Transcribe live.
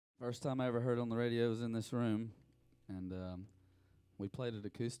First time I ever heard it on the radio was in this room, and we played it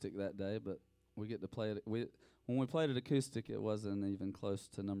acoustic that day, but we get to play it. When we played it acoustic, it wasn't even close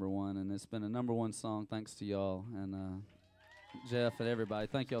to #1, and it's been a #1 song thanks to y'all and Jeff and everybody.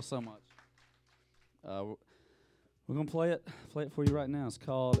 Thank y'all so much. We're gonna play it for you right now. It's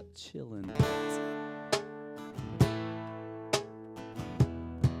called Chillin'.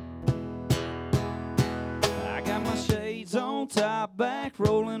 I got my shades on, top back,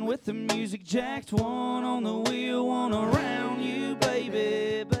 rolling with the music jacked. One on the wheel, one around you,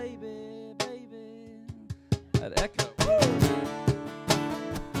 baby, baby, baby. That echo.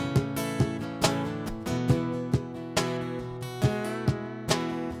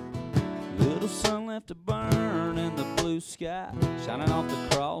 Little sun left to burn in the blue sky, shining off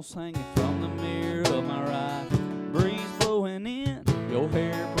the cross hanging from the mirror of my right. Breeze blowing in, your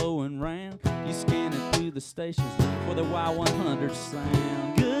hair blowing round. You scanning through the stations for the Y100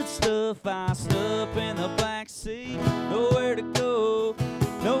 sound. Good stuff, iced up in the backseat. Nowhere to go,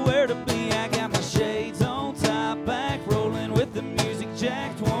 nowhere to be. I got my shades on, top back, rolling with the music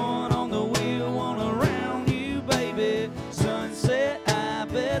jacked. One on the wheel, one around you, baby. Sunset, I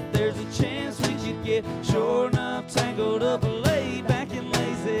bet there's a chance we could get sure enough tangled up, laid back and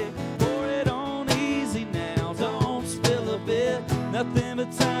lazy. Pour it on easy now, don't spill a bit. Nothing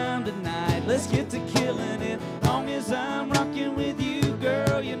but time tonight, let's get to killing it. Long as I'm rocking with you,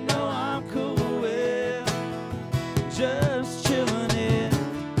 girl, you know I'm cool with just chillin' it.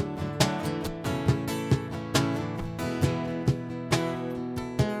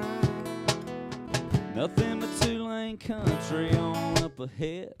 Nothing but two-lane country on up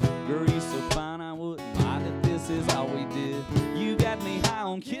ahead. Girl, you so fine I wouldn't mind if this is all we did. You got me high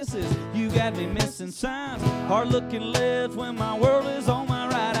on kisses, you got me missing signs. Hard looking left when my world is on my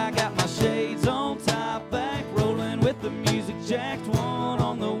right. I got my shades on, top back, rolling with the music jacked. One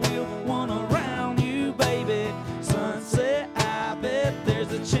on the wheel, one around you, baby. Sunset, I bet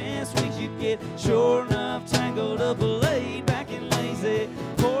there's a chance we could get sure enough tangled up, laid back and lazy.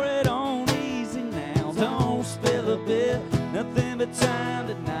 Pour it on easy now, don't spill a bit. Nothing but time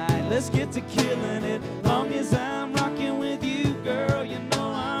tonight, let's get to killing it. Long as I'm rocking with you, girl, you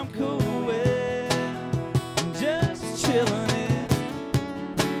know I'm cool with just chilling it.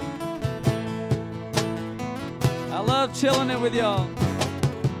 I love chilling it with y'all.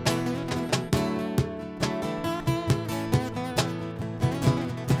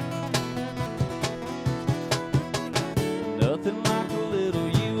 Nothing like a little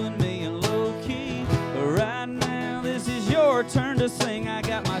you and me and low key. Right now, this is your turn to sing. I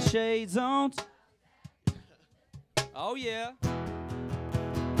got my shades on. Oh yeah.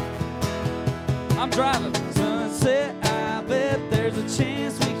 I'm driving. Sunset, I bet there's a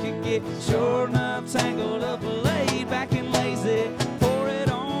chance we could get sure enough tangled up, laid back and lazy. Pour it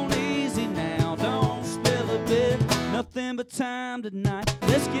on easy now, don't spill a bit. Nothing but time tonight,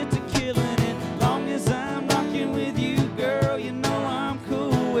 let's get to killing it. Long as I'm rocking with you, girl, you know I'm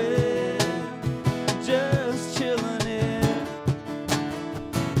cool with just chilling it.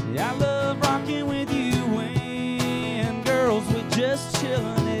 Yeah, I love rocking with you when, girls, we're just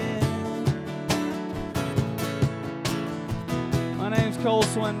chilling it. My name's Cole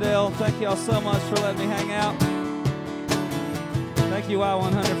Swindell. Thank y'all so much for letting me hang out. Thank you,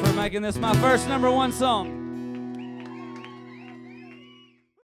 Y100, for making this my first #1 song.